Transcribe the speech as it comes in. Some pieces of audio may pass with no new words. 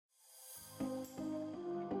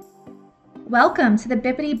Welcome to the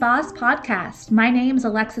Bippity Boss podcast. My name is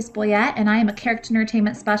Alexis Boyette, and I am a character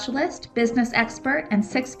entertainment specialist, business expert, and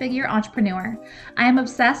six-figure entrepreneur. I am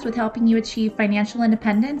obsessed with helping you achieve financial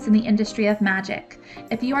independence in the industry of magic.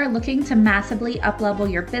 If you are looking to massively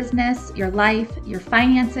uplevel your business, your life, your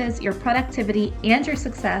finances, your productivity, and your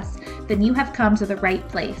success, then you have come to the right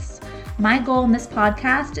place. My goal in this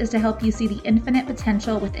podcast is to help you see the infinite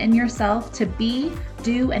potential within yourself to be,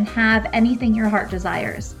 do, and have anything your heart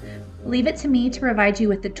desires. Leave it to me to provide you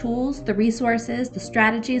with the tools, the resources, the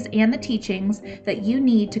strategies, and the teachings that you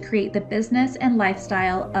need to create the business and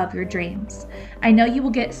lifestyle of your dreams. I know you will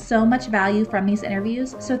get so much value from these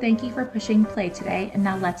interviews, so thank you for pushing play today, and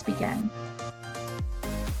now let's begin.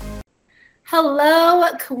 Hello,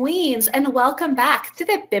 Queens, and welcome back to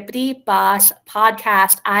the Bippity Boss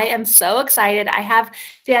podcast. I am so excited. I have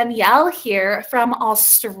Danielle here from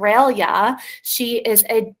Australia. She is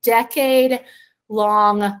a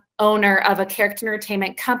decade-long owner of a character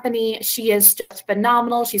entertainment company. She is just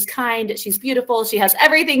phenomenal. She's kind. She's beautiful. She has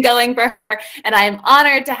everything going for her, and I am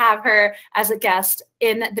honored to have her as a guest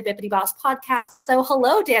in the Bippity Boss podcast. So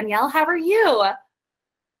hello, Danielle. How are you?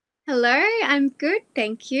 Hello, I'm good,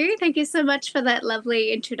 thank you. Thank you so much for that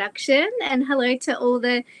lovely introduction, and hello to all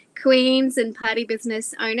the queens and party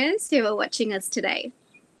business owners who are watching us today.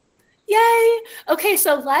 Yay! Okay,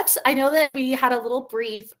 so I know that we had a little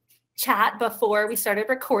brief chat before we started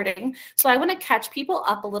recording, so I want to catch people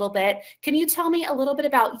up a little bit. Can you tell me a little bit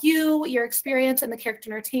about you, your experience in the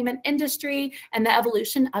character entertainment industry, and the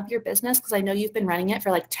evolution of your business? Because I know you've been running it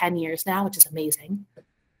for like 10 years now, which is amazing.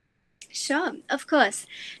 Sure, of course.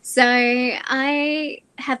 So I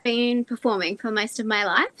have been performing for most of my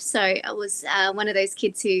life. So I was one of those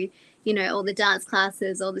kids who, all the dance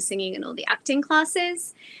classes, all the singing and all the acting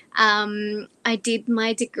classes. I did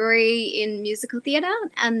my degree in musical theatre,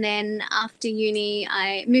 and then after uni,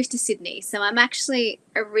 I moved to Sydney. So I'm actually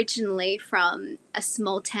originally from a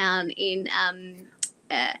small town in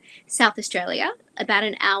South Australia, about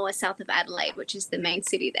an hour south of Adelaide, which is the main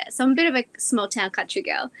city there. So I'm a bit of a small town country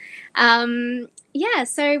girl.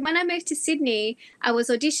 So when I moved to Sydney, I was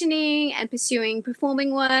auditioning and pursuing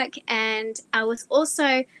performing work, and I was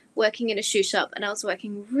also working in a shoe shop, and I was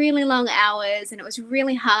working really long hours, and it was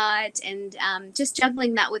really hard, and just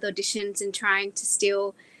juggling that with auditions and trying to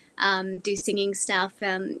still do singing stuff.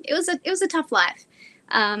 It was a tough life.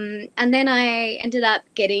 And then I ended up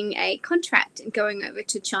getting a contract and going over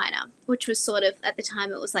to China, which was sort of, at the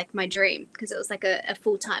time, it was like my dream, because it was like a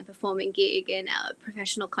full-time performing gig and a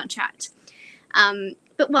professional contract.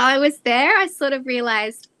 But while I was there, I sort of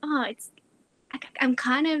realized, I'm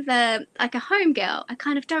kind of like a home girl. I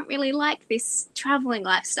kind of don't really like this traveling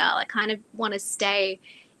lifestyle. I kind of want to stay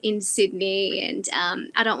in Sydney, and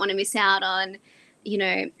I don't want to miss out on,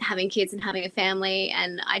 having kids and having a family.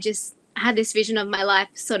 And I had this vision of my life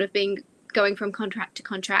sort of going from contract to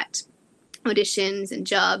contract, auditions and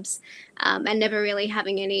jobs, and never really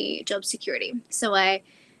having any job security. So I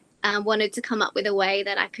wanted to come up with a way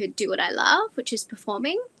that I could do what I love, which is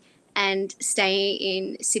performing, and stay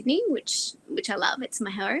in Sydney, which I love. It's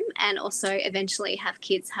my home, and also eventually have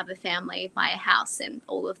kids, have a family, buy a house, and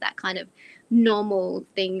all of that kind of normal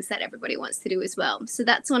things that everybody wants to do as well. So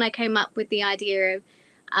that's when I came up with the idea of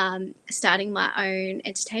starting my own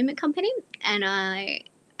entertainment company. And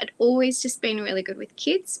I'd always just been really good with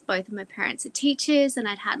kids. Both of my parents are teachers, and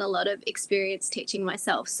I'd had a lot of experience teaching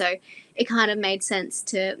myself. So it kind of made sense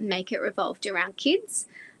to make it revolved around kids,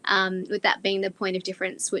 with that being the point of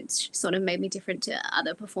difference, which sort of made me different to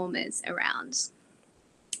other performers around.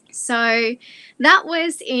 So that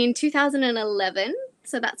was in 2011.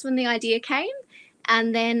 So that's when the idea came.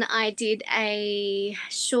 And then I did a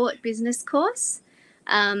short business course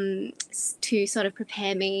to sort of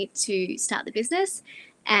prepare me to start the business.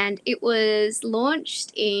 And it was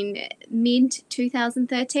launched in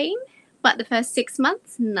mid-2013, but the first 6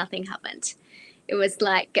 months, nothing happened. It was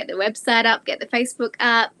like, get the website up, get the Facebook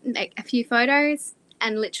up, make a few photos,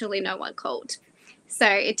 and literally no one called. So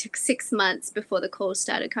it took 6 months before the calls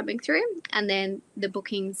started coming through, and then the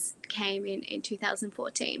bookings came in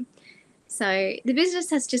 2014. So the business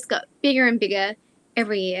has just got bigger and bigger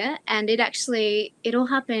every year, and it all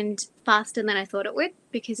happened faster than I thought it would,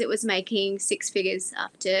 because it was making six figures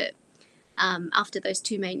after those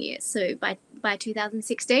 2 main years. So by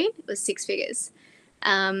 2016, it was six figures,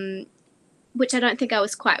 which I don't think I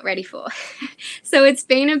was quite ready for. So it's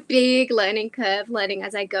been a big learning curve, learning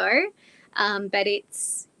as I go, but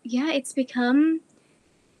it's become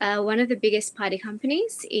one of the biggest party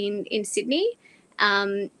companies in Sydney.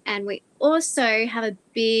 And we also have a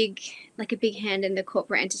big hand in the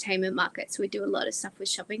corporate entertainment market. So we do a lot of stuff with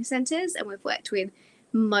shopping centres, and we've worked with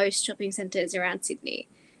most shopping centres around Sydney.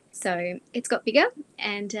 So it's got bigger,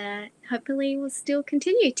 and hopefully will still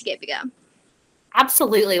continue to get bigger.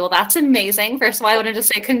 Absolutely. Well, that's amazing. First of all, I wanted to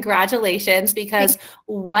say congratulations, because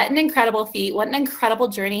what an incredible feat, what an incredible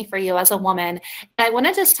journey for you as a woman. And I want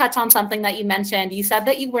to just touch on something that you mentioned. You said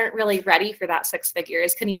that you weren't really ready for that 6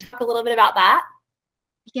 figures. Can you talk a little bit about that?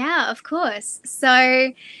 Yeah, of course.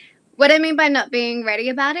 So what I mean by not being ready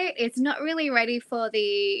about it, it's not really ready for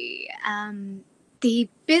the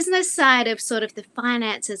business side of sort of the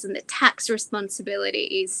finances and the tax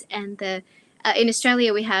responsibilities, and the in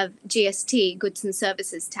Australia we have GST, goods and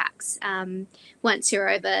services tax. Once you're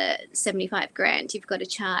over 75 grand, you've got to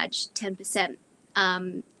charge 10%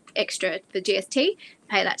 extra for GST,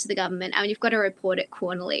 pay that to the government, and you've got to report it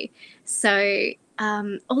quarterly. So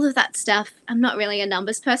all of that stuff, I'm not really a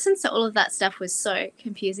numbers person, so all of that stuff was so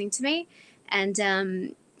confusing to me, and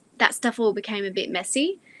that stuff all became a bit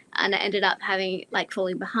messy, and I ended up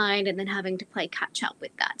falling behind and then having to play catch up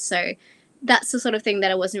with that. So that's the sort of thing that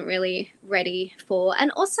I wasn't really ready for. And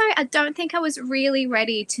also, I don't think I was really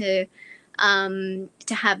ready to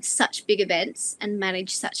have such big events and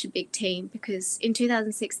manage such a big team, because in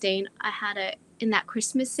 2016 in that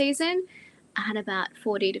Christmas season, I had about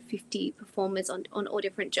 40 to 50 performers on all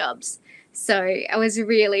different jobs. So I was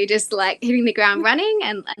really just hitting the ground running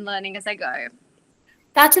and learning as I go.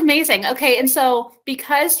 That's amazing. Okay. And so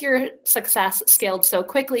because your success scaled so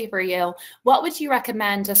quickly for you, what would you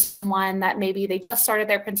recommend to someone that maybe they just started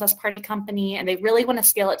their Princess Party company and they really want to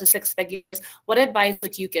scale it to 6 figures? What advice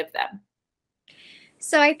would you give them?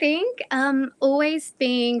 So I think always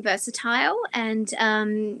being versatile, and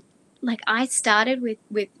I started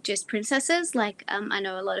with just princesses. I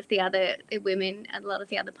know a lot of the other women, a lot of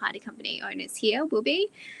the other party company owners here will be,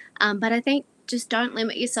 but I think just don't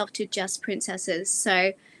limit yourself to just princesses.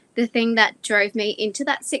 So the thing that drove me into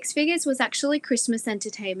that 6 figures was actually Christmas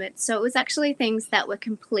entertainment. So it was actually things that were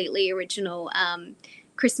completely original.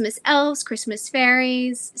 Christmas elves, Christmas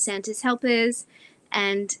fairies, Santa's helpers.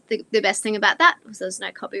 And the best thing about that was there's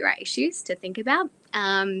no copyright issues to think about.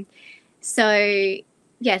 So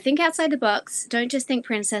yeah, think outside the box. Don't just think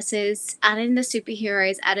princesses. Add in the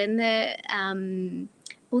superheroes. Add in the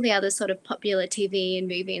all the other sort of popular TV and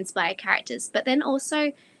movie inspired characters. But then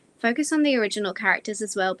also focus on the original characters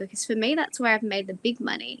as well, because for me that's where I've made the big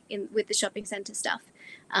money with the shopping center stuff.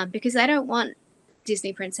 Because I don't want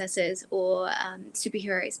Disney princesses or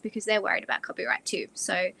superheroes, because they're worried about copyright too.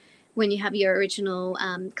 So when you have your original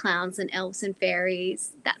clowns and elves and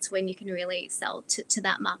fairies, that's when you can really sell to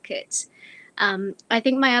that market. I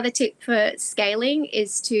think my other tip for scaling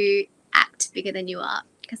is to act bigger than you are,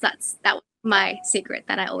 because that was my secret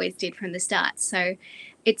that I always did from the start. So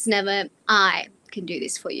it's never I can do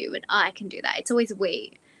this for you and I can do that. It's always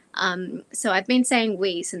we. So I've been saying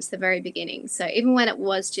we since the very beginning. So even when it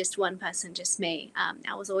was just one person, just me,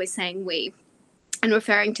 I was always saying we and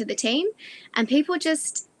referring to the team. And people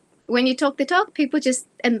just, when you talk the talk, people just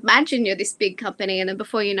imagine you're this big company, and then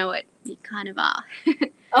before you know it, you kind of are.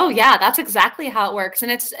 Oh yeah, that's exactly how it works. And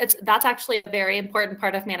that's actually a very important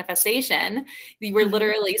part of manifestation. You were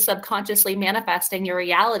literally subconsciously manifesting your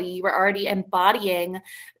reality. You were already embodying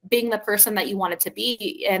being the person that you wanted to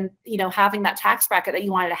be, and having that tax bracket that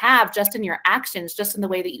you wanted to have, just in your actions, just in the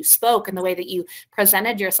way that you spoke and the way that you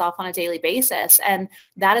presented yourself on a daily basis. And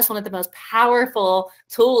that is one of the most powerful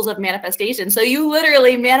tools of manifestation. So you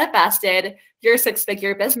literally manifested your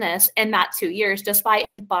 6-figure business in that 2 years just by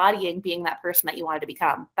embodying being that person that you wanted to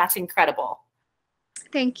become. That's incredible.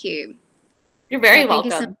 Thank you. You're very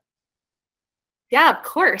welcome. Yeah, of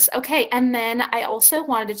course. Okay. And then I also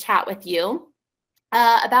wanted to chat with you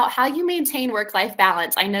about how you maintain work-life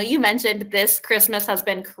balance. I know you mentioned this Christmas has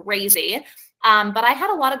been crazy, but I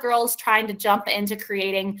had a lot of girls trying to jump into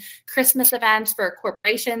creating Christmas events for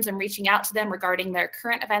corporations and reaching out to them regarding their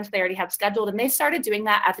current events they already have scheduled. And they started doing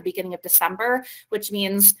that at the beginning of December, which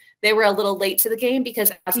means they were a little late to the game,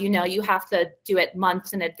 because as you know, you have to do it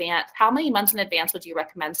months in advance. How many months in advance would you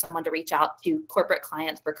recommend someone to reach out to corporate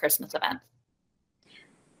clients for Christmas events?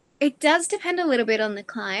 It does depend a little bit on the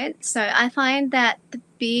client. So I find that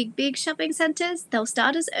the big shopping centers, they'll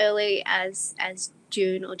start as early as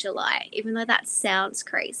June or July, even though that sounds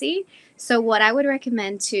crazy. So what I would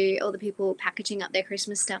recommend to all the people packaging up their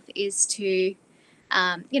Christmas stuff is to,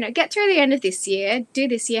 get through the end of this year, do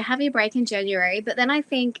this year, have your break in January. But then I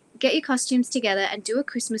think get your costumes together and do a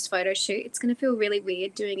Christmas photo shoot. It's going to feel really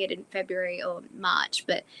weird doing it in February or March,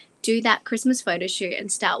 but do that Christmas photo shoot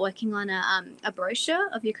and start working on a brochure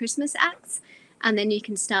of your Christmas acts. And then you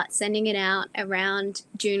can start sending it out around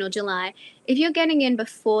June or July. If you're getting in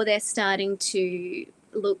before they're starting to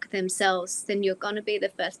look themselves, then you're going to be the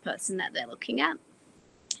first person that they're looking at.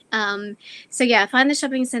 So yeah, find the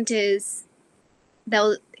shopping centers.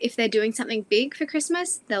 If they're doing something big for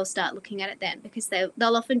Christmas, they'll start looking at it then, because they'll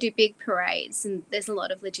often do big parades and there's a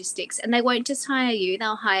lot of logistics, and they won't just hire you,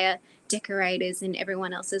 they'll hire decorators and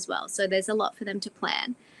everyone else as well. So there's a lot for them to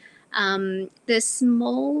plan. The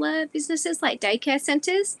smaller businesses like daycare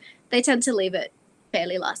centers, they tend to leave it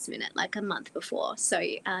fairly last minute, like a month before. So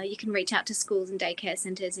you can reach out to schools and daycare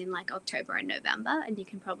centers in like October and November, and you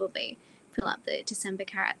can probably fill up the December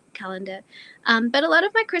calendar. But a lot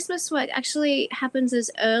of my Christmas work actually happens as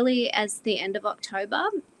early as the end of October,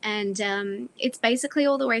 and it's basically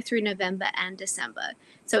all the way through November and December.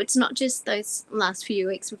 So it's not just those last few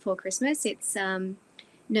weeks before Christmas, it's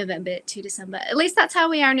November to December. At least that's how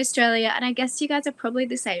we are in Australia, and I guess you guys are probably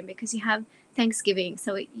the same because you have Thanksgiving,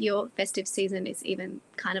 so your festive season is even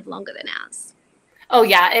kind of longer than ours. Oh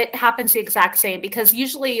yeah, it happens the exact same, because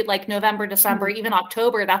usually like November, December, even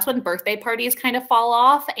October, that's when birthday parties kind of fall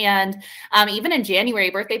off. And even in January,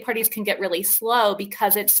 birthday parties can get really slow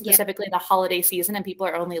because it's specifically the holiday season and people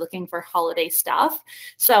are only looking for holiday stuff.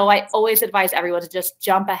 So I always advise everyone to just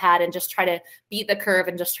jump ahead and just try to beat the curve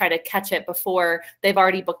and just try to catch it before they've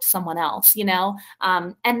already booked someone else, you know?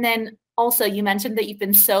 And then also, you mentioned that you've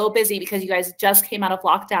been so busy because you guys just came out of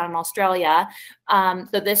lockdown in Australia.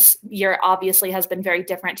 So this year obviously has been very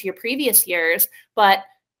different to your previous years. But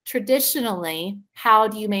traditionally, how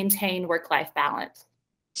do you maintain work-life balance?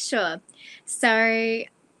 Sure. So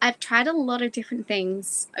I've tried a lot of different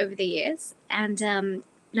things over the years, and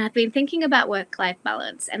I've been thinking about work-life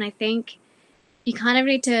balance. And I think you kind of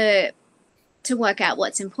need to work out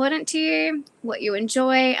what's important to you, what you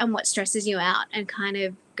enjoy, and what stresses you out, and kind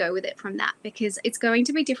of go with it from that, because it's going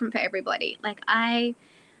to be different for everybody. Like I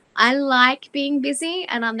like being busy,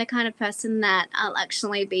 and I'm the kind of person that I'll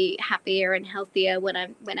actually be happier and healthier when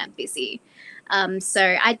I'm busy.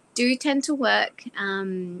 So I do tend to work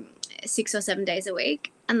 6 or 7 days a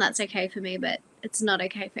week, and that's okay for me, but it's not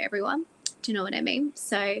okay for everyone. Do you know what I mean?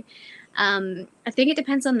 So I think it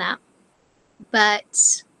depends on that.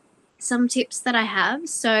 But some tips that I have.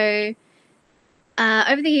 So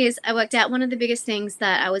over the years, I worked out one of the biggest things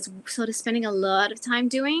that I was sort of spending a lot of time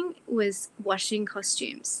doing was washing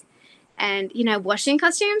costumes. And, you know, washing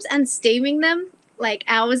costumes and steaming them, like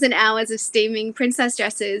hours and hours of steaming princess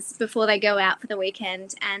dresses before they go out for the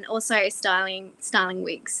weekend, and also styling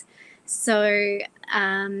wigs. So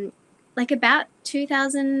like about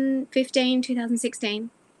 2015, 2016,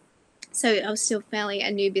 so I was still fairly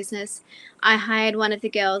a new business, I hired one of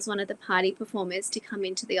the party performers to come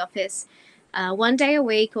into the office one day a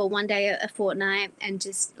week or one day a fortnight, and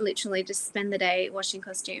just literally just spend the day washing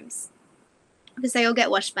costumes, because they all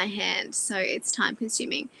get washed by hand, so it's time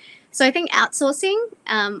consuming. So I think outsourcing,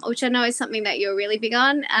 which I know is something that you're really big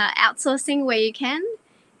on, outsourcing where you can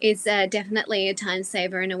is definitely a time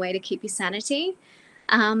saver and a way to keep your sanity.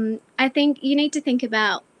 I think you need to think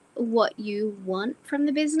about what you want from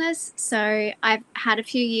the business. So I've had a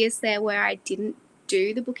few years there where I didn't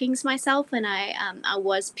do the bookings myself, and I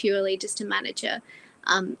was purely just a manager.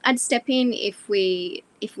 I'd step in if we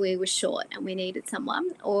were short and we needed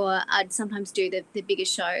someone, or I'd sometimes do the bigger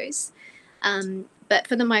shows. But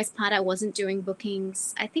for the most part, I wasn't doing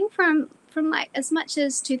bookings, I think from like as much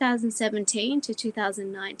as 2017 to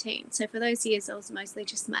 2019. So for those years, I was mostly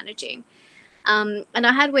just managing. And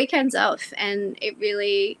I had weekends off, and it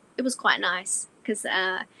was quite nice, because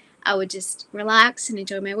I would just relax and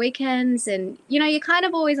enjoy my weekends. And, you know, you're kind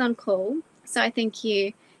of always on call. So I think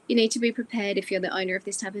you need to be prepared, if you're the owner of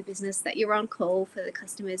this type of business, that you're on call for the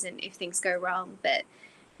customers and if things go wrong. But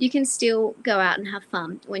you can still go out and have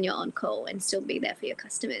fun when you're on call and still be there for your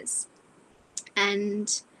customers.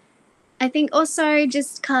 And I think also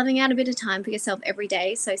just carving out a bit of time for yourself every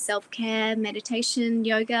day. So self-care, meditation,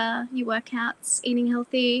 yoga, your workouts, eating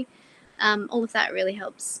healthy, all of that really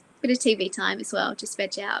helps. Bit of TV time as well, just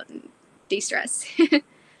veg out and de-stress.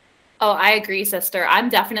 Oh, I agree, sister. I'm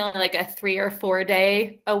definitely like a 3 or 4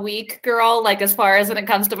 day a week girl, like as far as when it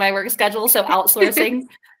comes to my work schedule. So outsourcing,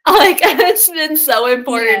 like it's been so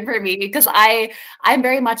important for me, because I'm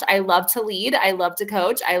very much, I love to lead. I love to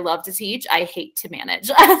coach. I love to teach. I hate to manage.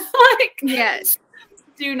 Like, yes,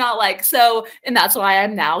 do not like, so, and that's why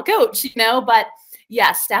I'm now a coach, you know, but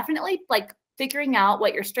yes, definitely like figuring out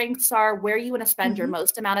what your strengths are, where you want to spend your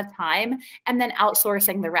most amount of time, and then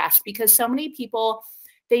outsourcing the rest. Because so many people,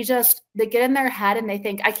 they get in their head and they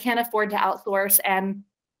think, I can't afford to outsource, and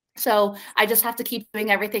So I just have to keep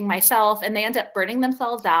doing everything myself, and they end up burning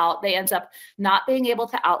themselves out. They end up not being able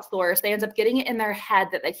to outsource. They end up getting it in their head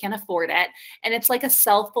that they can't afford it. And it's like a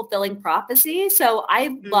self-fulfilling prophecy. So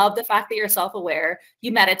I love the fact that you're self-aware,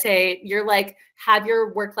 you meditate, you're like, have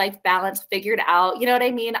your work-life balance figured out. You know what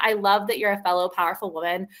I mean? I love that you're a fellow powerful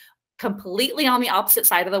woman, completely on the opposite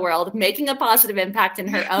side of the world, making a positive impact in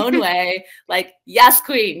her own way. Like, yes,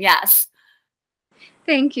 queen, yes.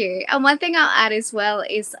 Thank you. And one thing I'll add as well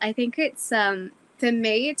is I think it's for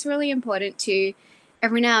me it's really important to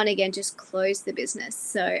every now and again just close the business.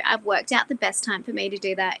 So I've worked out the best time for me to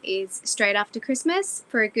do that is straight after Christmas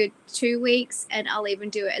for a good 2 weeks, and I'll even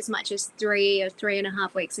do it as much as 3 or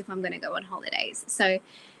 3.5 weeks if I'm going to go on holidays. So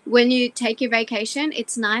when you take your vacation,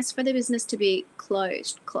 it's nice for the business to be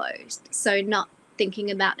closed. So not thinking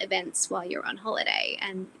about events while you're on holiday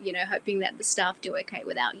and, you know, hoping that the staff do okay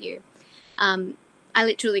without you. I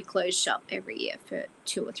literally close shop every year for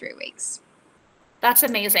 2 or 3 weeks. That's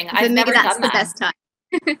amazing. For me, that's the best time.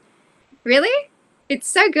 Really? It's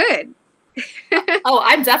so good. Oh,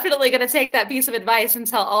 I'm definitely going to take that piece of advice and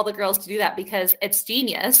tell all the girls to do that because it's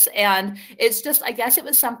genius. And it's just, I guess it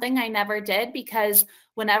was something I never did because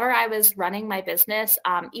whenever I was running my business,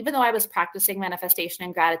 even though I was practicing manifestation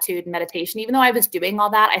and gratitude and meditation, even though I was doing all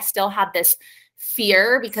that, I still had this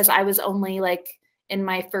fear because I was only like in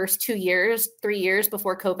my first 3 years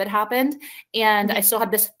before COVID happened. And I still had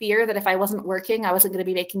this fear that if I wasn't working, I wasn't going to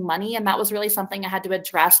be making money. And that was really something I had to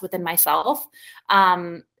address within myself,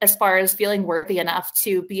 as far as feeling worthy enough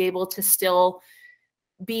to be able to still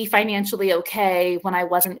be financially okay when I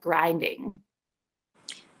wasn't grinding.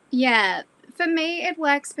 Yeah, for me, it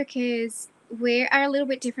works because we are a little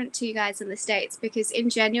bit different to you guys in the States because in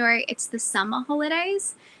January, it's the summer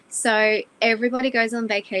holidays. So everybody goes on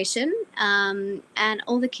vacation and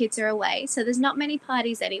all the kids are away. So there's not many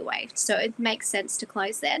parties anyway. So it makes sense to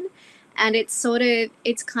close then. And it's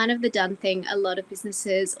kind of the done thing. A lot of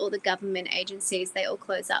businesses or the government agencies, they all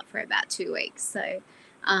close up for about 2 weeks. So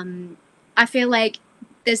I feel like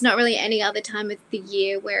there's not really any other time of the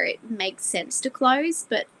year where it makes sense to close.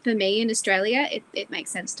 But for me in Australia, it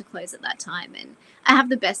makes sense to close at that time. And I have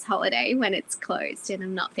the best holiday when it's closed and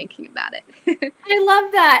I'm not thinking about it. I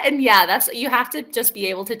love that. And yeah, you have to just be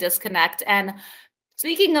able to disconnect. And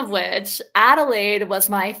speaking of which, Adelaide was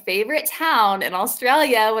my favorite town in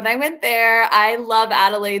Australia. When I went there, I love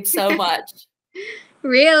Adelaide so much.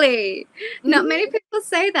 Really? Not many people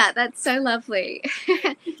say that. That's so lovely.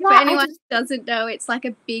 For anyone who doesn't know, it's like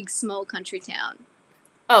a big, small country town.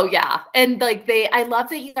 Oh, yeah. And like I love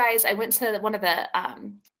that you guys, I went to one of the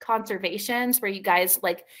conservations where you guys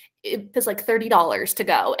it was like $30 to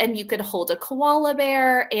go and you could hold a koala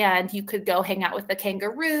bear and you could go hang out with the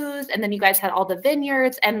kangaroos. And then you guys had all the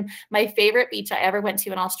vineyards. And my favorite beach I ever went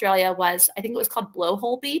to in Australia was, I think it was called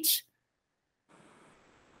Blowhole Beach.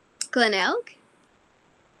 Glenelg?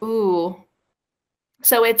 Ooh.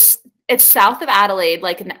 So it's south of Adelaide,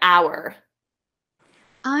 like an hour.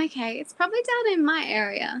 Okay, it's probably down in my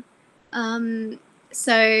area.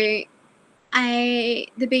 So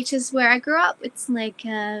the beaches where I grew up, it's like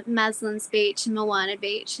Maslin's Beach and Moana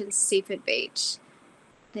Beach and Seaford Beach.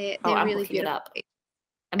 They're really beautiful.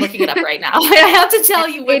 I'm looking it up right now. I have to tell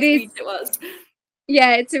you which beach it was.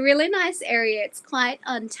 Yeah, it's a really nice area. It's quite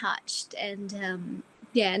untouched and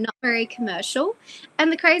not very commercial.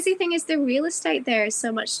 And the crazy thing is the real estate there is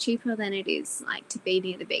so much cheaper than it is like to be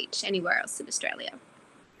near the beach anywhere else in Australia.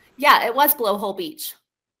 Yeah, it was Blowhole Beach.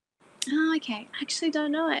 Oh, okay. I actually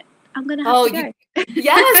don't know it. I'm going to have to go.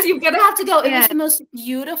 Yes, you're going to have to go. It was the most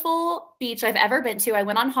beautiful beach I've ever been to. I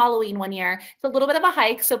went on Halloween one year. It's a little bit of a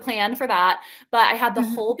hike, so plan for that. But I had the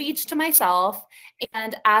whole beach to myself.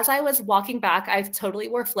 And as I was walking back, I totally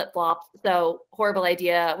wore flip-flops. So horrible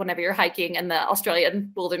idea whenever you're hiking in the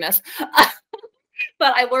Australian wilderness.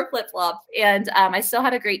 But I wore flip-flops and I still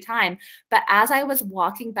had a great time. But as I was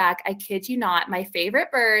walking back, I kid you not, my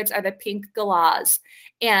favorite birds are the pink galahs.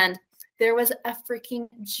 And there was a freaking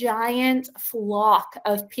giant flock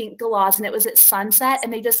of pink galahs and it was at sunset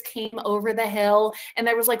and they just came over the hill and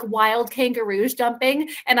there was like wild kangaroos jumping.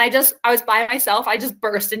 And I was by myself. I just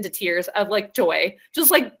burst into tears of like joy,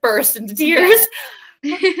 just like burst into tears.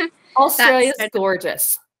 Yeah. Australia's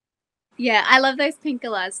gorgeous. Yeah, I love those pink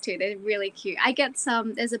galahs too. They're really cute. I get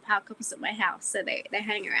some, there's a park opposite my house, so they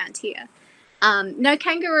hang around here. No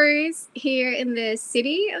kangaroos here in the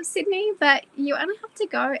city of Sydney, but you only have to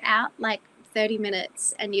go out like 30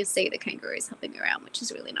 minutes and you'll see the kangaroos hopping around, which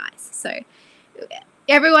is really nice. So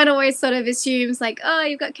everyone always sort of assumes like, oh,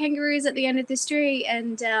 you've got kangaroos at the end of the street.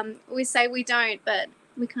 And we say we don't, but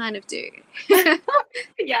we kind of do.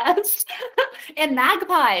 Yes. And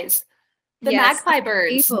magpies. The magpie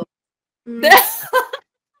birds. Evil. Mm.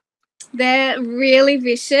 They're really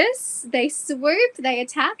vicious. They swoop, they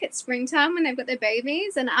attack at springtime when they've got their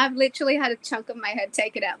babies, and I've literally had a chunk of my head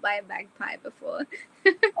taken out by a magpie before.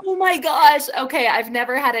 Oh my gosh. Okay, I've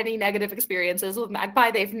never had any negative experiences with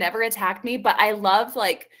magpie. They've never attacked me, but I love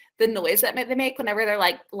like the noise that they make whenever they're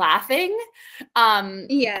like laughing.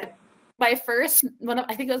 Yeah. I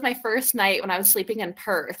think it was my first night when I was sleeping in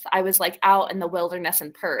Perth. I was like out in the wilderness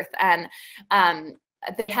in Perth, and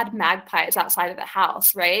they had magpies outside of the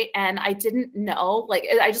house, right? And I didn't know, like,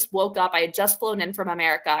 I just woke up. I had just flown in from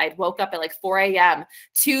America. I woke up at like 4 a.m.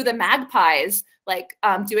 to the magpies, like,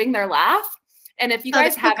 doing their laugh. And if you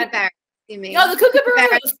guys haven't, you mean? Oh, the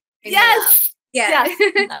kookaburras. Yes. Yeah.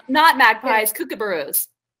 Yes. Not magpies, kookaburras.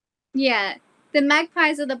 Yeah. The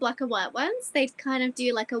magpies are the black and white ones. They kind of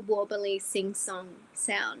do like a warbly sing-song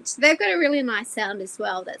sound. They've got a really nice sound as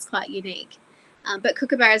well that's quite unique. But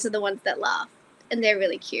kookaburras are the ones that laugh, and they're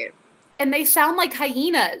really cute. And they sound like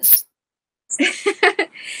hyenas.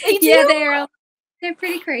 They do? Yeah, they're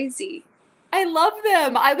pretty crazy. I love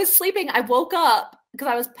them. I was sleeping. I woke up because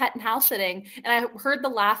I was pet and house sitting, and I heard the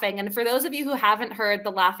laughing. And for those of you who haven't heard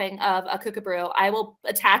the laughing of a kookaburra, I will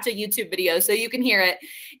attach a YouTube video so you can hear it.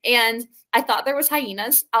 And I thought there was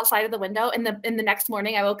hyenas outside of the window. And the next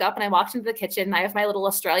morning I woke up and I walked into the kitchen, and I have my little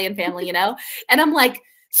Australian family, you know, and I'm like,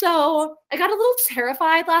 so I got a little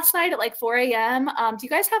terrified last night at like 4 a.m. Do you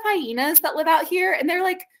guys have hyenas that live out here? And they're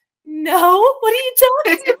like, no, what are you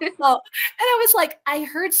talking about? And I was like, I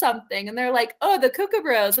heard something. And they're like, oh, the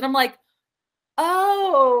kookaburras. And I'm like,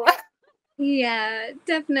 oh. Yeah,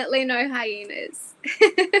 definitely no hyenas.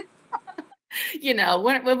 You know,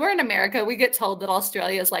 when we're in America, we get told that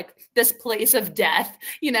Australia is like this place of death,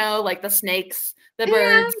 you know, like the snakes, the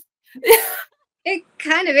birds. It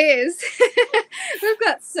kind of is. We've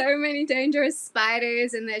got so many dangerous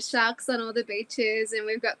spiders, and there's sharks on all the beaches, and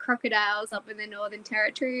we've got crocodiles up in the Northern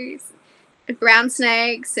Territories, brown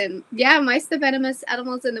snakes, and yeah, most of the venomous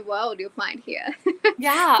animals in the world you'll find here.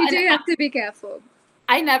 Yeah. You do have to be careful.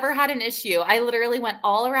 I never had an issue. I literally went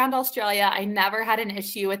all around Australia. I never had an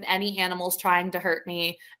issue with any animals trying to hurt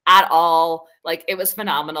me at all. Like, it was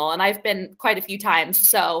phenomenal. And I've been quite a few times.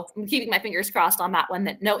 So I'm keeping my fingers crossed on that one,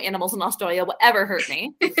 that no animals in Australia will ever hurt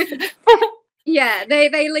me. Yeah,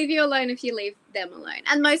 they leave you alone if you leave them alone.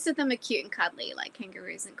 And most of them are cute and cuddly, like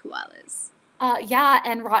kangaroos and koalas. Yeah,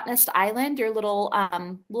 and Rottnest Island, your little, I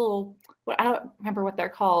don't remember what they're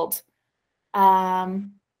called.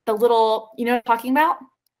 The little, you know what I'm talking about?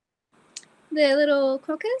 The little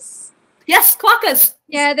quokkas? Yes, quokkas.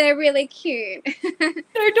 Yeah, they're really cute.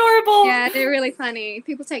 They're adorable. Yeah, they're really funny.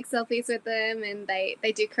 People take selfies with them, and they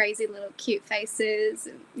do crazy little cute faces.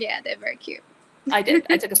 And yeah, they're very cute. I did.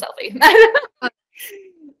 I took a selfie.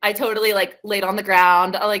 I totally like laid on the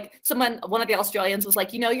ground. One of the Australians was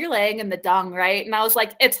like, you know, you're laying in the dung, right? And I was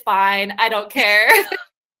like, it's fine. I don't care.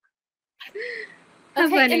 How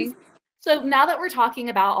funny. So now that we're talking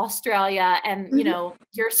about Australia and, you know,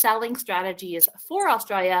 your selling strategies for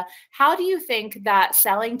Australia, how do you think that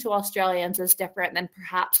selling to Australians is different than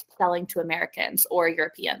perhaps selling to Americans or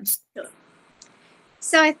Europeans?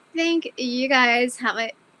 So I think you guys have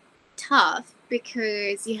it tough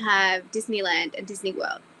because you have Disneyland and Disney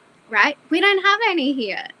World, right? We don't have any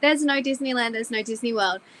here. There's no Disneyland, there's no Disney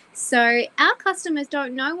World. So our customers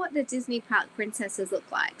don't know what the Disney Park princesses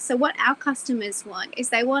look like. So what our customers want is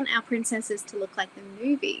they want our princesses to look like the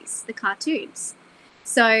movies, the cartoons.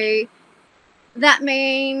 So that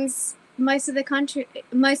means most of the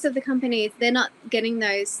companies, they're not getting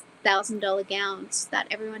those $1,000 gowns that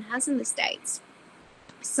everyone has in the States.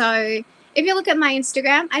 So if you look at my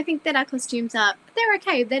Instagram, I think that our costumes they're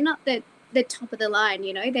okay. They're not the top of the line,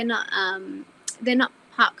 you know. They're not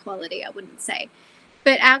park quality, I wouldn't say.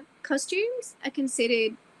 But our costumes are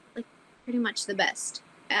considered like pretty much the best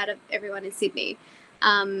out of everyone in Sydney,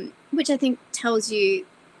 which I think tells you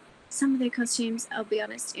some of their costumes, I'll be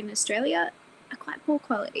honest, in Australia are quite poor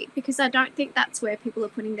quality, because I don't think that's where people are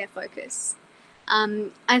putting their focus.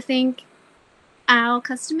 I think our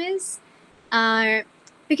customers are,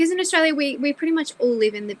 because in Australia we pretty much all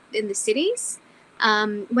live in the cities.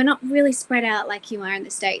 We're not really spread out like you are in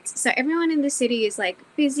the States. So everyone in the city is like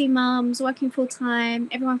busy moms working full time,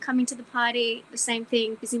 everyone coming to the party, the same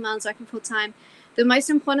thing, busy moms working full time. The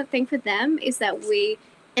most important thing for them is that we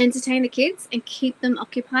entertain the kids and keep them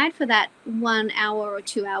occupied for that 1 hour or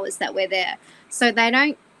 2 hours that we're there. So they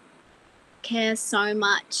don't care so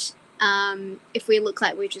much if we look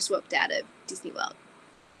like we just walked out of Disney World.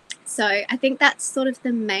 So I think that's sort of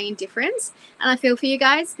the main difference. And I feel for you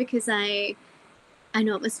guys, because I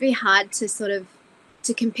know it must be hard to sort of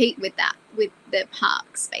to compete with that, with the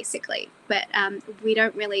parks basically. But we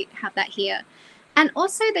don't really have that here. And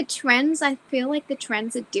also the trends, I feel like the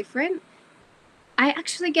trends are different. I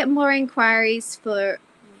actually get more inquiries for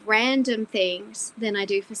random things than I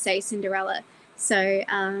do for, say, Cinderella. So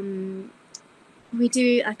we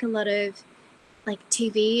do like a lot of like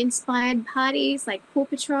TV inspired parties, like Paw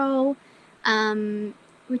Patrol.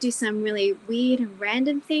 We do some really weird and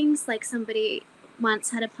random things. Like somebody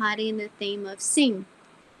once had a party in the theme of Sing,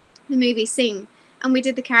 the movie Sing, and we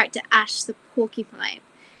did the character Ash the porcupine.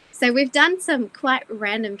 So we've done some quite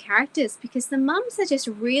random characters because the mums are just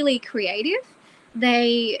really creative.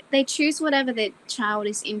 They choose whatever their child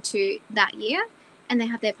is into that year, and they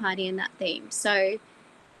have their party in that theme. So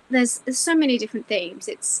there's so many different themes.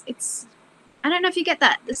 It's I don't know if you get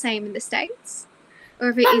that the same in the States, or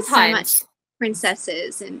if it is so much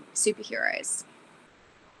princesses and superheroes.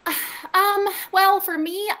 Well, for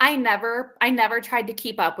me, I never tried to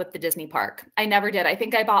keep up with the Disney park. I never did. I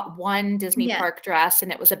think I bought one Disney park dress,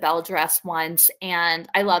 and it was a Belle dress once, and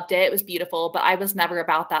I loved it. It was beautiful, but I was never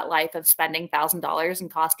about that life of spending $1,000 in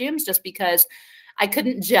costumes just because I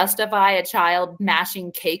couldn't justify a child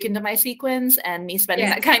mashing cake into my sequins and me spending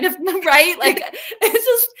that kind of, right? Like, it's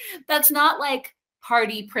just, that's not like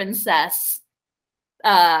party princess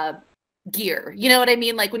gear. You know what I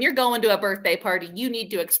mean? Like when you're going to a birthday party, you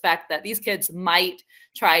need to expect that these kids might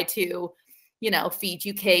try to, feed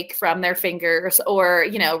you cake from their fingers or,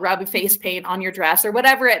 rub face paint on your dress or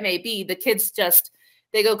whatever it may be. The kids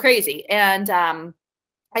they go crazy. And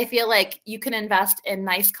I feel like you can invest in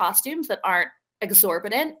nice costumes that aren't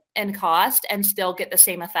exorbitant in cost and still get the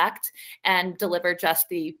same effect and deliver just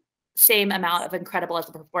the same amount of incredible as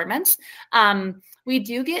the performance. We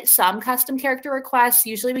do get some custom character requests.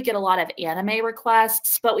 Usually we get a lot of anime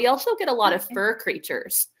requests, but we also get a lot of fur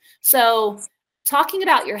creatures. So talking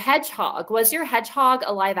about your hedgehog, was your hedgehog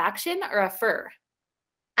a live action or a fur?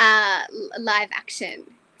 Live action.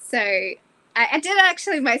 So I did it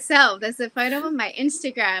actually myself. There's a photo on my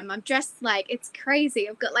Instagram. I'm dressed like, it's crazy.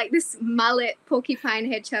 I've got like this mullet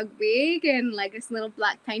porcupine hedgehog wig and like this little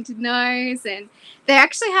black painted nose. And they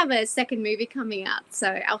actually have a second movie coming out,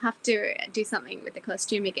 so I'll have to do something with the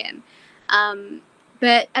costume again.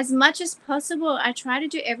 But as much as possible, I try to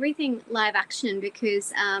do everything live action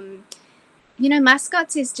because,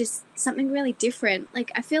 mascots is just something really different.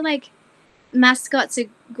 Like I feel like mascots are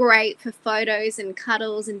great for photos and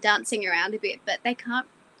cuddles and dancing around a bit, but they can't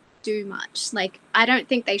do much. Like, I don't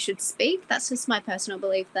think they should speak. That's just my personal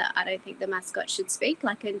belief, that I don't think the mascot should speak.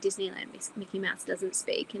 Like in Disneyland, Mickey Mouse doesn't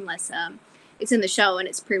speak unless it's in the show and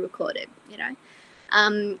it's pre-recorded,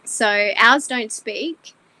 So ours don't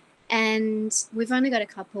speak, and we've only got a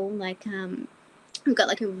couple. Like, we've got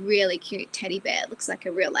like a really cute teddy bear. It looks like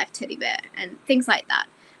a real life teddy bear and things like that.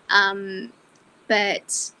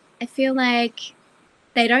 But I feel like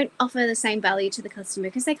they don't offer the same value to the customer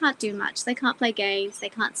because they can't do much. They can't play games. They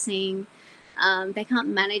can't sing. They can't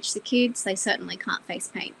manage the kids. They certainly can't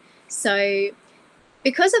face paint. So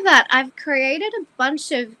because of that, I've created a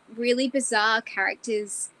bunch of really bizarre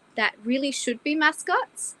characters that really should be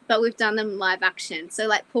mascots, but we've done them live action. So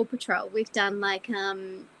like Paw Patrol, we've done like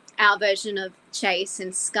our version of Chase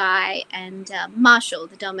and Sky and Marshall,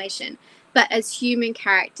 the Dalmatian, but as human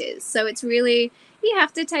characters. So it's really, you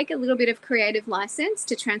have to take a little bit of creative license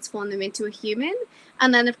to transform them into a human.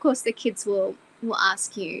 And then, of course, the kids will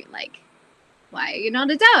ask you, like, why are you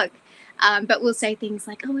not a dog? But we'll say things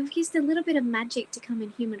like, oh, we've used a little bit of magic to come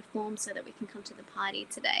in human form so that we can come to the party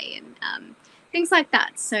today, and things like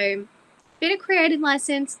that. So bit of creative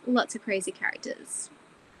license, lots of crazy characters.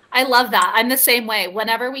 I love that. I'm the same way.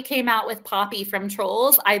 Whenever we came out with Poppy from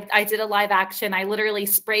Trolls, I did a live action. I literally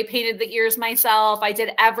spray painted the ears myself. I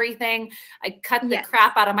did everything. I cut the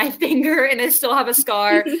crap out of my finger and I still have a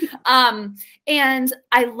scar. And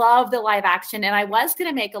I love the live action. And I was going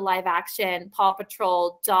to make a live action Paw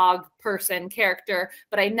Patrol dog person character,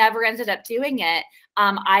 but I never ended up doing it.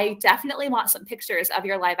 I definitely want some pictures of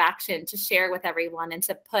your live action to share with everyone and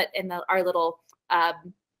to put in our little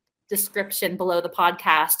description below the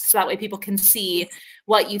podcast, so that way people can see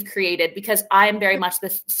what you've created, because I'm very much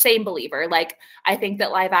the same believer. Like, I think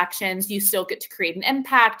that live actions, you still get to create an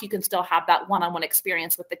impact. You can still have that one-on-one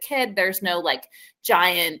experience with the kid. There's no like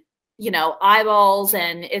giant, eyeballs,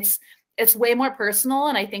 and it's way more personal.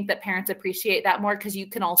 And I think that parents appreciate that more because you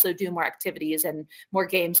can also do more activities and more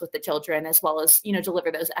games with the children, as well as, deliver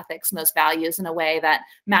those ethics and those values in a way that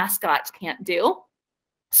mascots can't do.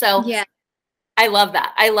 So yeah. I love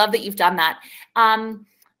that. I love that you've done that.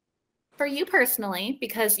 For you personally,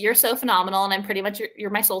 because you're so phenomenal and I'm pretty much, you're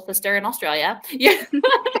my soul sister in Australia. Yeah.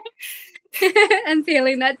 and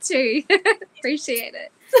feeling that too. Appreciate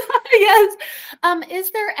it. Yes.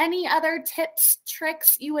 Is there any other tips,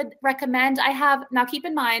 tricks you would recommend? Now keep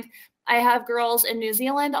in mind, I have girls in New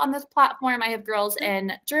Zealand on this platform. I have girls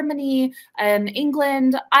in Germany and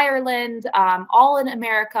England, Ireland, all in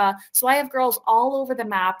America. So I have girls all over the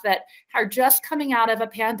map that are just coming out of a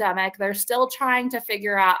pandemic. They're still trying to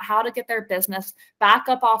figure out how to get their business back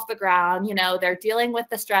up off the ground. You know, they're dealing with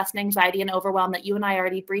the stress and anxiety and overwhelm that you and I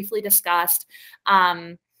already briefly discussed.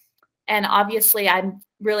 And obviously, I'm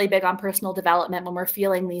really big on personal development when we're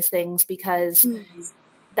feeling these things, because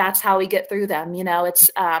that's how we get through them. You know, it's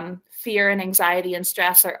fear and anxiety and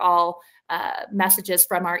stress are all messages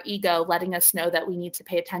from our ego letting us know that we need to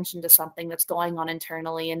pay attention to something that's going on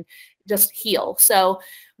internally and just heal. So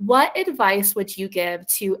what advice would you give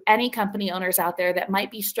to any company owners out there that might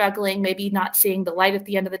be struggling, maybe not seeing the light at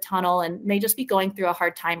the end of the tunnel, and may just be going through a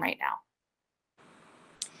hard time right now?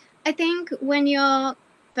 I think when you're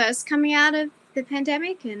first coming out of the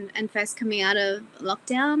pandemic and first coming out of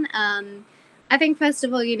lockdown, I think first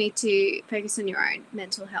of all you need to focus on your own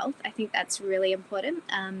mental health. I think that's really important.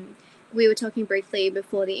 We were talking briefly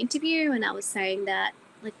before the interview, and I was saying that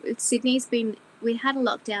like we had a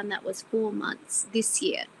lockdown that was 4 months this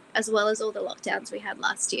year, as well as all the lockdowns we had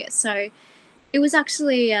last year. So it was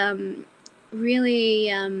actually really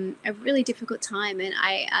a really difficult time, and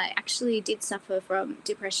I actually did suffer from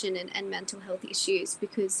depression and mental health issues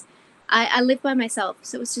because I lived by myself.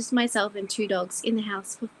 So it was just myself and 2 dogs in the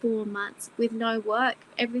house for 4 months with no work,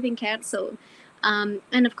 everything cancelled.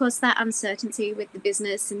 And of course that uncertainty with the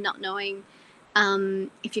business and not knowing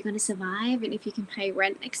if you're going to survive and if you can pay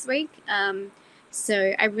rent next week.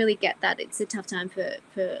 So I really get that it's a tough time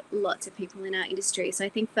for lots of people in our industry. So I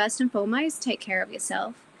think first and foremost, take care of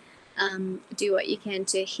yourself. Do what you can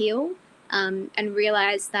to heal, and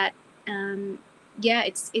realize that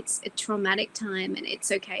it's a traumatic time, and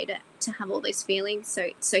it's okay to have all those feelings.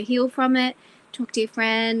 So heal from it. Talk to your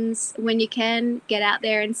friends when you can. Get out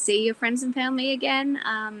there and see your friends and family again.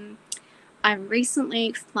 I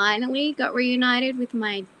recently finally got reunited with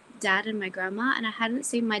my dad and my grandma, and I hadn't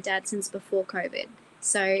seen my dad since before COVID.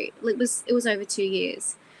 So it was over 2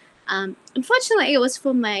 years. Unfortunately, it was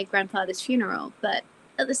for my grandfather's funeral, but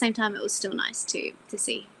at the same time, it was still nice to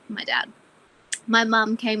see my dad. My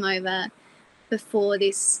mum came over before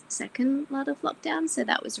this second lot of lockdown, so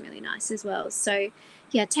that was really nice as well. So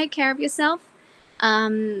yeah, take care of yourself.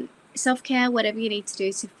 Self-care, whatever you need to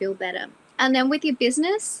do to feel better. And then with your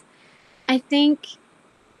business, I think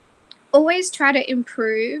always try to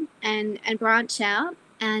improve and branch out.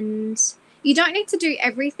 And you don't need to do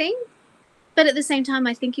everything, but at the same time,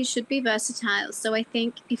 I think you should be versatile. So I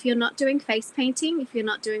think if you're not doing face painting, if you're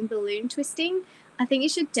not doing balloon twisting, I think you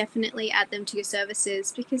should definitely add them to your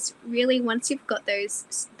services, because really once you've got those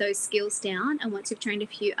skills down, and once you've trained a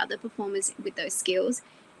few other performers with those skills,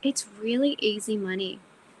 it's really easy money.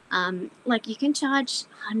 Like you can charge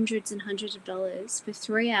hundreds and hundreds of dollars for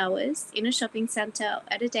 3 hours in a shopping center,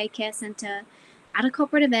 at a daycare center, at a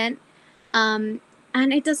corporate event, and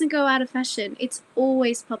it doesn't go out of fashion. It's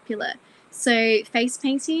always popular. So face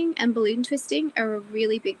painting and balloon twisting are a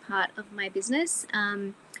really big part of my business.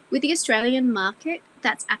 With the Australian market,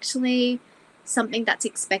 that's actually something that's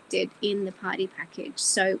expected in the party package.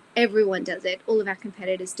 So everyone does it. All of our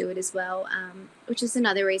competitors do it as well, which is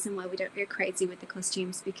another reason why we don't go crazy with the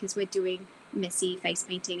costumes, because we're doing messy face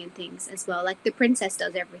painting and things as well. Like the princess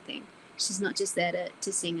does everything. She's not just there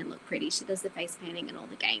to sing and look pretty. She does the face painting and all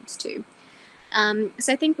the games too.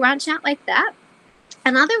 So I think branch out like that.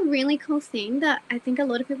 Another really cool thing that I think a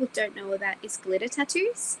lot of people don't know about is glitter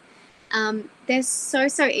tattoos. They're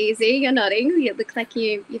so easy. You're nodding. You look like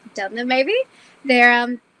you've done them maybe.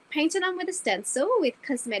 They're painted on with a stencil with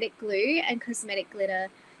cosmetic glue and cosmetic glitter.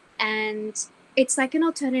 And it's like an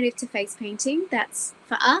alternative to face painting. That's,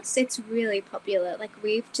 for us, it's really popular. Like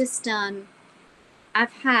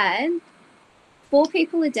I've had 4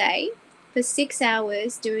 people a day for 6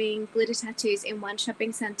 hours doing glitter tattoos in one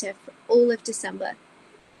shopping center for all of December.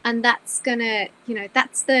 And that's gonna,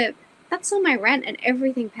 that's all my rent and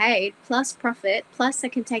everything paid, plus profit, plus I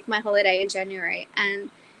can take my holiday in January. And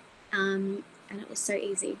it was so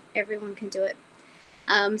easy. Everyone can do it.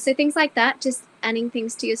 So things like that, just adding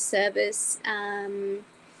things to your service, when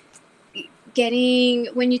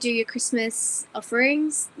you do your Christmas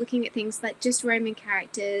offerings, looking at things like just Roman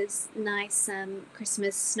characters, nice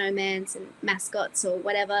Christmas snowmans and mascots or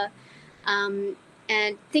whatever,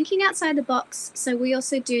 and thinking outside the box. So we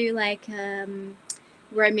also do like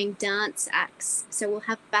roaming dance acts. So we'll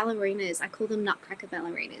have ballerinas. I call them nutcracker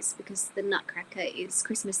ballerinas because the nutcracker is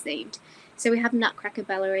Christmas themed. So we have nutcracker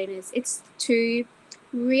ballerinas. It's 2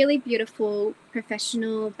 really beautiful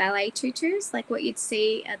professional ballet tutus, like what you'd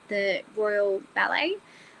see at the Royal Ballet.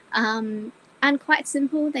 And quite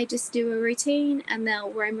simple. They just do a routine and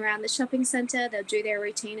they'll roam around the shopping centre. They'll do their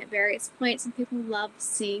routine at various points, and people love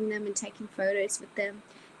seeing them and taking photos with them.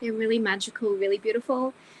 They're really magical, really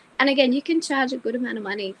beautiful. And again, you can charge a good amount of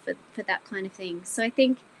money for that kind of thing. So I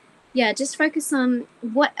think, yeah, just focus on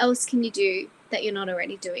what else can you do that you're not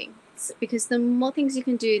already doing. Because the more things you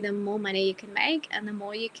can do, the more money you can make, and the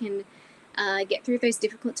more you can get through those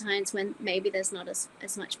difficult times when maybe there's not as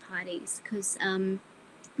much parties. Because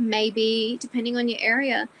maybe, depending on your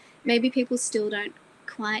area, maybe people still don't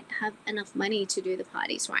quite have enough money to do the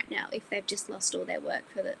parties right now if they've just lost all their work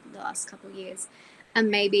for the last couple of years. And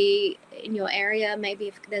maybe in your area, maybe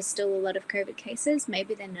if there's still a lot of COVID cases,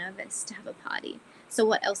 maybe they're nervous to have a party. So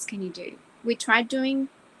what else can you do? We tried doing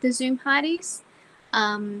the Zoom parties.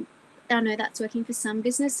 I know that's working for some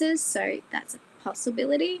businesses, so that's a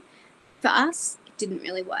possibility. For us, it didn't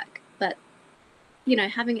really work, but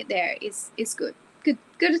having it there is good.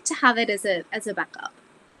 Good to have it as a backup.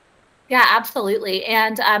 Yeah, absolutely.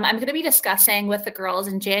 And I'm going to be discussing with the girls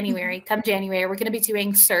in January. Come January, we're going to be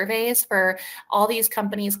doing surveys for all these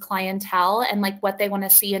companies' clientele and like what they want to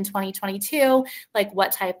see in 2022, like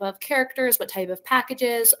what type of characters, what type of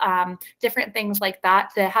packages, different things like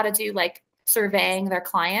that, how to do like surveying their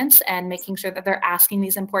clients and making sure that they're asking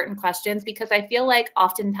these important questions, because I feel like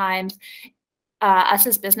oftentimes us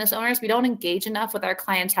as business owners, we don't engage enough with our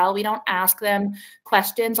clientele. We don't ask them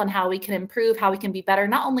questions on how we can improve, how we can be better,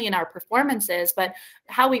 not only in our performances, but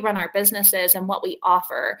how we run our businesses and what we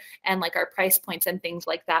offer and like our price points and things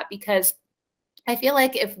like that. Because I feel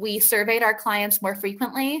like if we surveyed our clients more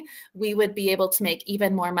frequently, we would be able to make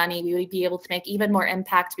even more money. We would be able to make even more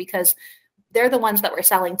impact because they're the ones that we're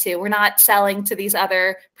selling to. We're not selling to these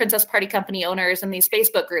other Princess Party Company owners in these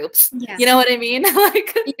Facebook groups. Yes. You know what I mean?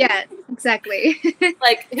 Like, yeah, exactly.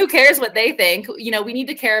 Like, who cares what they think? We need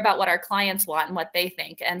to care about what our clients want and what they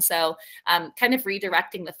think. And so kind of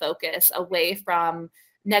redirecting the focus away from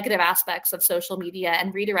negative aspects of social media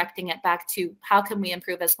and redirecting it back to how can we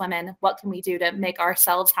improve as women? What can we do to make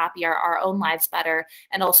ourselves happier, our own lives better,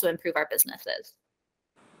 and also improve our businesses?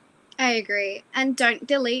 I agree. And don't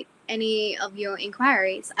delete any of your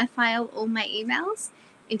inquiries. I file all my emails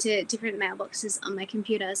into different mailboxes on my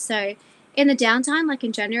computer. So in the downtime, like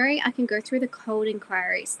in January, I can go through the cold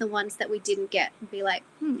inquiries, the ones that we didn't get, and be like,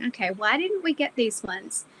 okay, why didn't we get these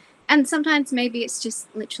ones? And sometimes maybe it's just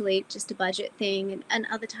literally just a budget thing. And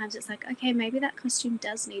other times it's like, okay, maybe that costume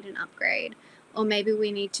does need an upgrade, or maybe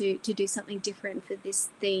we need to do something different for this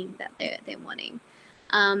theme that they're wanting.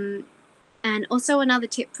 And also another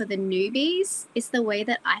tip for the newbies is the way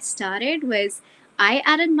that I started was I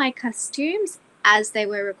added my costumes as they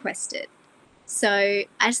were requested. So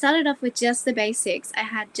I started off with just the basics. I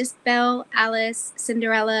had just Belle, Alice,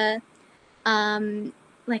 Cinderella, I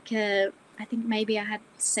think maybe I had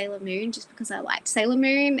Sailor Moon just because I liked Sailor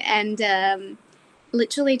Moon, and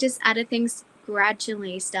literally just added things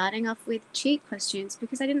gradually, starting off with cheap costumes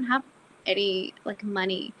because I didn't have any like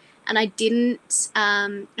money. And I didn't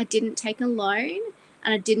take a loan,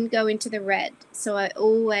 and I didn't go into the red. So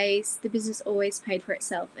the business always paid for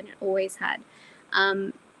itself, and it always had.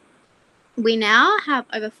 We now have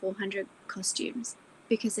over 400 costumes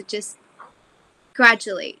because it just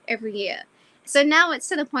gradually every year. So now it's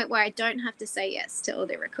to the point where I don't have to say yes to all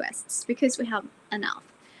their requests because we have enough.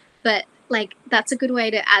 But like that's a good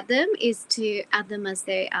way to add them, is to add them as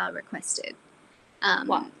they are requested.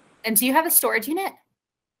 Wow. And do you have a storage unit?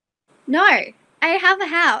 No, I have a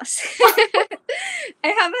house. I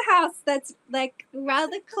have a house that's like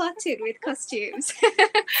rather cluttered with costumes.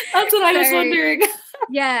 That's what I was wondering.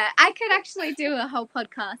 Yeah, I could actually do a whole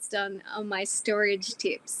podcast on my storage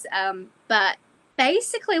tips. But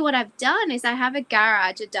basically what I've done is I have a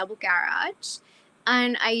double garage,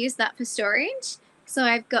 and I use that for storage. So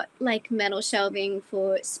I've got like metal shelving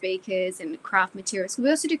for speakers and craft materials. We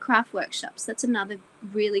also do craft workshops. That's another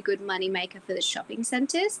really good money maker for the shopping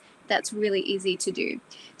centers. That's really easy to do.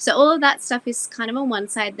 So all of that stuff is kind of on one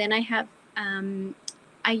side. Then I have,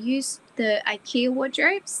 I use the IKEA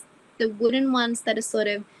wardrobes, the wooden ones that are sort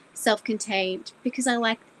of self-contained, because I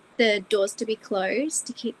like the doors to be closed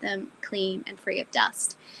to keep them clean and free of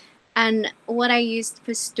dust. And what I used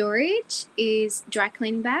for storage is dry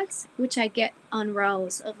cleaning bags, which I get on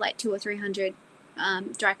rolls of like 200 or 300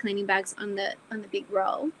 dry cleaning bags on the big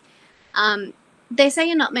roll. They say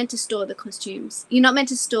you're not meant to store the costumes. You're not meant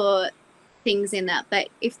to store things in that. But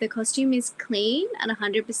if the costume is clean and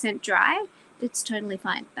 100% dry, it's totally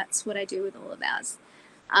fine. That's what I do with all of ours.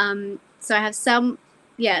 So I have some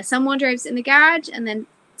wardrobes in the garage and then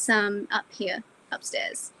some up here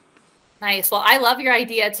upstairs. Nice. Well, I love your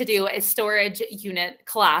idea to do a storage unit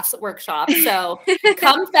class workshop. So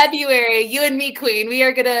come February, you and me, Queen, we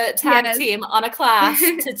are going to tag team on a class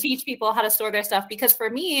to teach people how to store their stuff. Because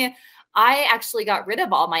for me, I actually got rid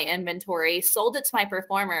of all my inventory, sold it to my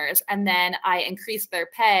performers, and then I increased their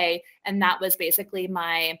pay. And that was basically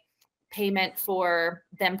my payment for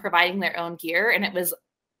them providing their own gear. And it was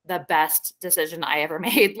the best decision I ever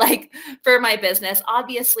made, like for my business.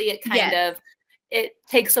 Obviously, it kind of, it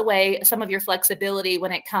takes away some of your flexibility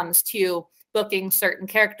when it comes to booking certain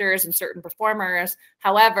characters and certain performers.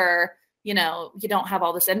 However, you know, you don't have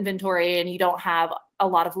all this inventory and you don't have a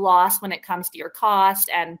lot of loss when it comes to your cost.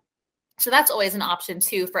 And so that's always an option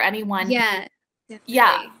too for anyone. Yeah, definitely.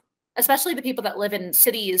 Yeah, especially the people that live in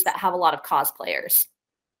cities that have a lot of cosplayers.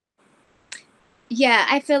 Yeah,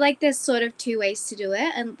 I feel like there's sort of two ways to do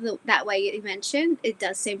it. And that way you mentioned, it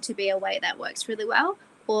does seem to be a way that works really well.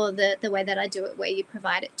 Or the way that I do it where you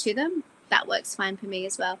provide it to them, that works fine for me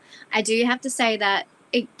as well. I do have to say that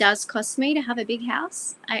it does cost me to have a big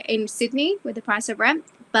house in Sydney with the price of rent,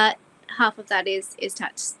 but half of that is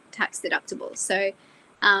tax deductible. So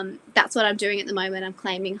that's what I'm doing at the moment. I'm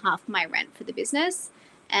claiming half my rent for the business.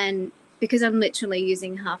 And because I'm literally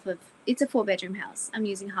using half of, it's a 4-bedroom house, I'm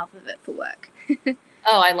using half of it for work.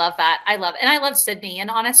 Oh, I love that. I love Sydney. And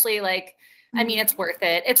honestly, like, I mean, it's worth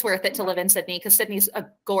it. It's worth it to live in Sydney because Sydney's a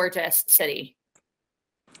gorgeous city.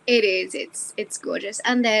 It is. It's gorgeous.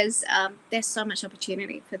 And there's so much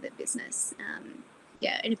opportunity for the business.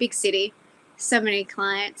 In a big city, so many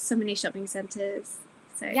clients, so many shopping centers.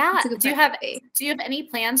 So yeah. Do you have any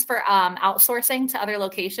plans for outsourcing to other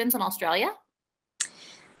locations in Australia?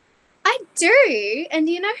 I do. And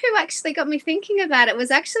you know who actually got me thinking about it was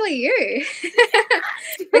actually you.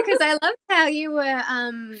 Because I loved how you were,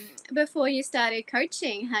 before you started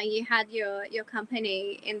coaching, how you had your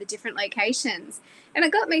company in the different locations. And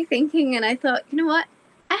it got me thinking, and I thought, you know what?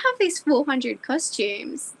 I have these 400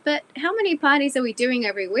 costumes, but how many parties are we doing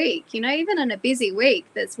every week? You know, even on a busy week,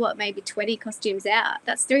 there's maybe 20 costumes out.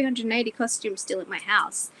 That's 380 costumes still at my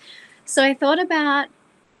house. So I thought about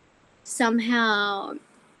somehow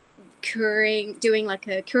doing like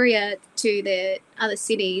a courier to the other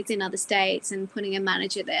cities in other states and putting a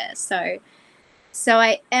manager there. So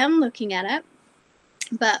I am looking at it,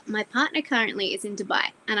 but my partner currently is in Dubai,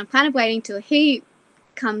 and I'm kind of waiting till he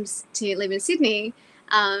comes to live in Sydney,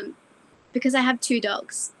 because I have 2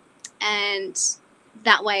 dogs, and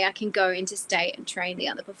that way I can go interstate and train the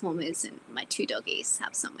other performers, and my 2 doggies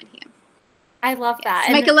have someone here. I love that.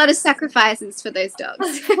 Make a lot of sacrifices for those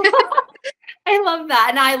dogs. I love that.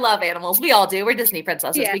 And I love animals. We all do. We're Disney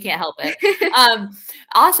princesses. Yeah. We can't help it.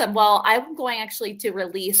 Awesome. Well, I'm going actually to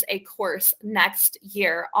release a course next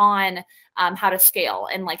year on how to scale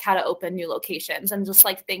and like how to open new locations and just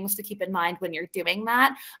like things to keep in mind when you're doing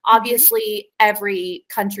that. Obviously, every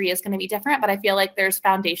country is going to be different, but I feel like there's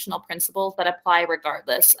foundational principles that apply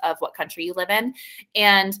regardless of what country you live in.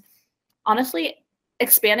 And honestly,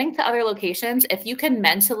 expanding to other locations, if you can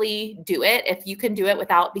mentally do it, if you can do it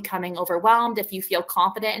without becoming overwhelmed, if you feel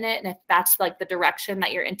confident in it, and if that's like the direction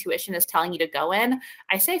that your intuition is telling you to go in,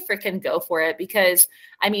 I say freaking go for it. Because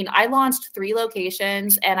I mean, I launched 3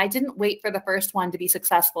 locations and I didn't wait for the first one to be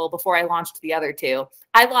successful before I launched the other 2.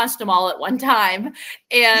 I launched them all at one time.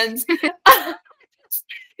 And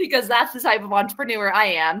because that's the type of entrepreneur I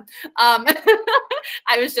am.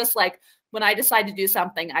 I was just like, when I decide to do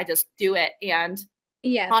something, I just do it. And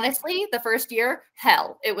yeah, honestly, the first year,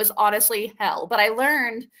 hell. It was honestly hell. But I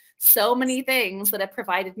learned so many things that have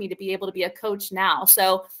provided me to be able to be a coach now.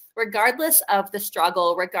 So regardless of the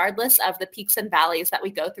struggle, regardless of the peaks and valleys that we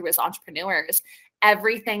go through as entrepreneurs,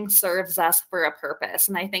 everything serves us for a purpose.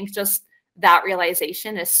 And I think just that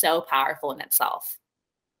realization is so powerful in itself.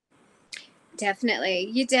 Definitely.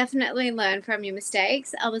 You definitely learn from your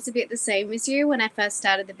mistakes. I was a bit the same as you when I first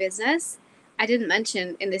started the business. I didn't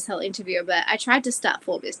mention in this whole interview, but I tried to start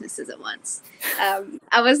 4 businesses at once.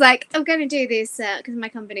 I was like, I'm going to do this because my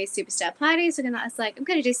company is Superstar Parties. I was like, I'm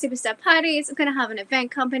going to do Superstar Parties. I'm going to have an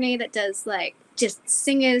event company that does like just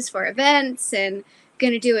singers for events, and I'm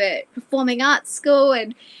going to do a performing arts school.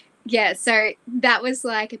 And yeah, so that was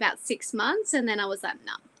like about 6 months. And then I was like,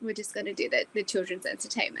 no, we're just going to do the children's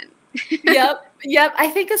entertainment. Yep. I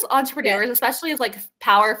think as entrepreneurs, especially as like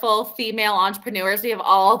powerful female entrepreneurs, we have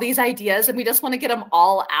all these ideas and we just want to get them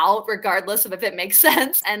all out regardless of if it makes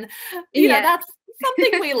sense. And, you know, that's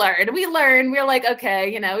something we learned. We're like,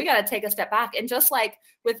 okay, you know, we got to take a step back. And just like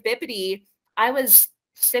with Bippity, I was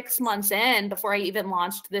 6 months in before I even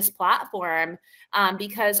launched this platform,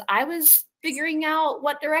 because I was figuring out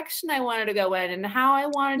what direction I wanted to go in and how I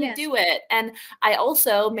wanted to do it. And I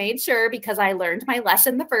also made sure, because I learned my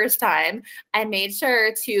lesson the first time, I made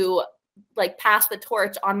sure to like pass the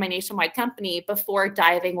torch on my nationwide company before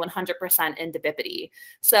diving 100% into Bippity.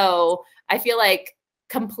 So I feel like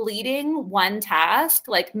completing one task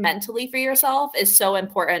like mentally for yourself is so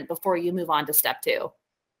important before you move on to step 2.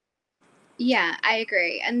 Yeah, I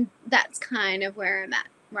agree. And that's kind of where I'm at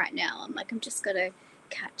right now. I'm like, I'm just going to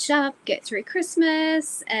catch up, get through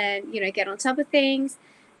Christmas and, get on top of things,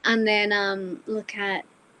 and then look at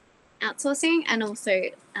outsourcing and also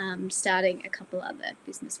starting a couple other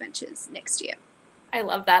business ventures next year. I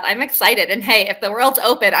love that. I'm excited. And hey, if the world's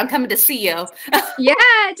open, I'm coming to see you. Yeah,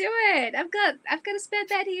 do it. I've got a spare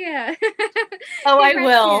bed here. Oh, I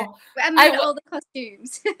will. And all the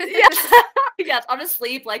costumes. Yes, I'll just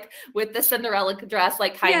sleep like with the Cinderella dress,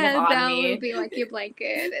 like kind of on that me. Will be like your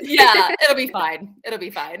blanket. Yeah, it'll be fine. It'll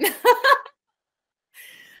be fine.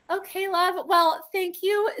 Okay, love. Well, thank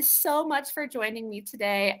you so much for joining me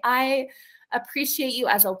today. I appreciate you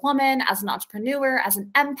as a woman, as an entrepreneur, as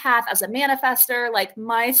an empath, as a manifester. Like,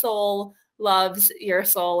 my soul loves your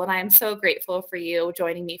soul. And I am so grateful for you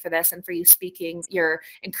joining me for this and for you speaking your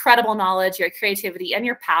incredible knowledge, your creativity, and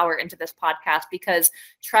your power into this podcast, because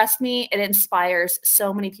trust me, it inspires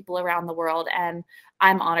so many people around the world. And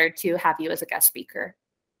I'm honored to have you as a guest speaker.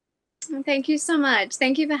 Thank you so much.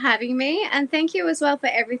 Thank you for having me. And thank you as well for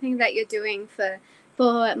everything that you're doing for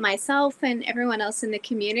myself and everyone else in the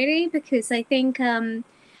community, because I think,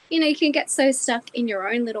 you can get so stuck in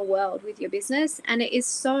your own little world with your business. And it is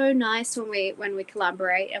so nice when we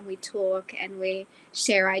collaborate and we talk and we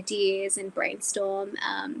share ideas and brainstorm.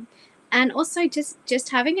 And also just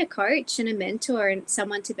having a coach and a mentor and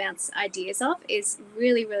someone to bounce ideas off is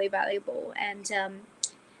really, really valuable. And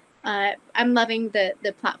I'm loving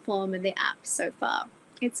the platform and the app so far.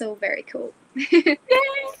 It's all very cool. Yay!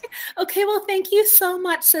 Okay, well, thank you so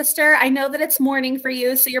much, sister. I know that it's morning for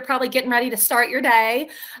you, so you're probably getting ready to start your day.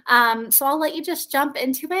 So I'll let you just jump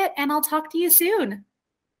into it, and I'll talk to you soon.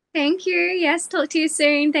 Thank you. Yes, talk to you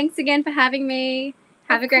soon. Thanks again for having me.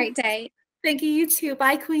 Have a great day. Thank you. You too.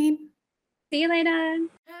 Bye, Queen. See you later.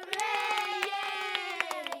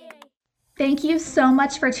 Thank you so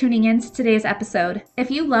much for tuning in to today's episode. If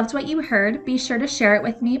you loved what you heard, be sure to share it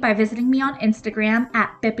with me by visiting me on Instagram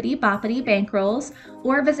at bippity-boppity-bankrolls,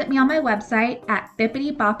 or visit me on my website at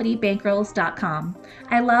bippity-boppity-bankrolls.com.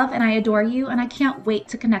 I love and I adore you, and I can't wait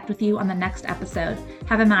to connect with you on the next episode.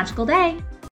 Have a magical day.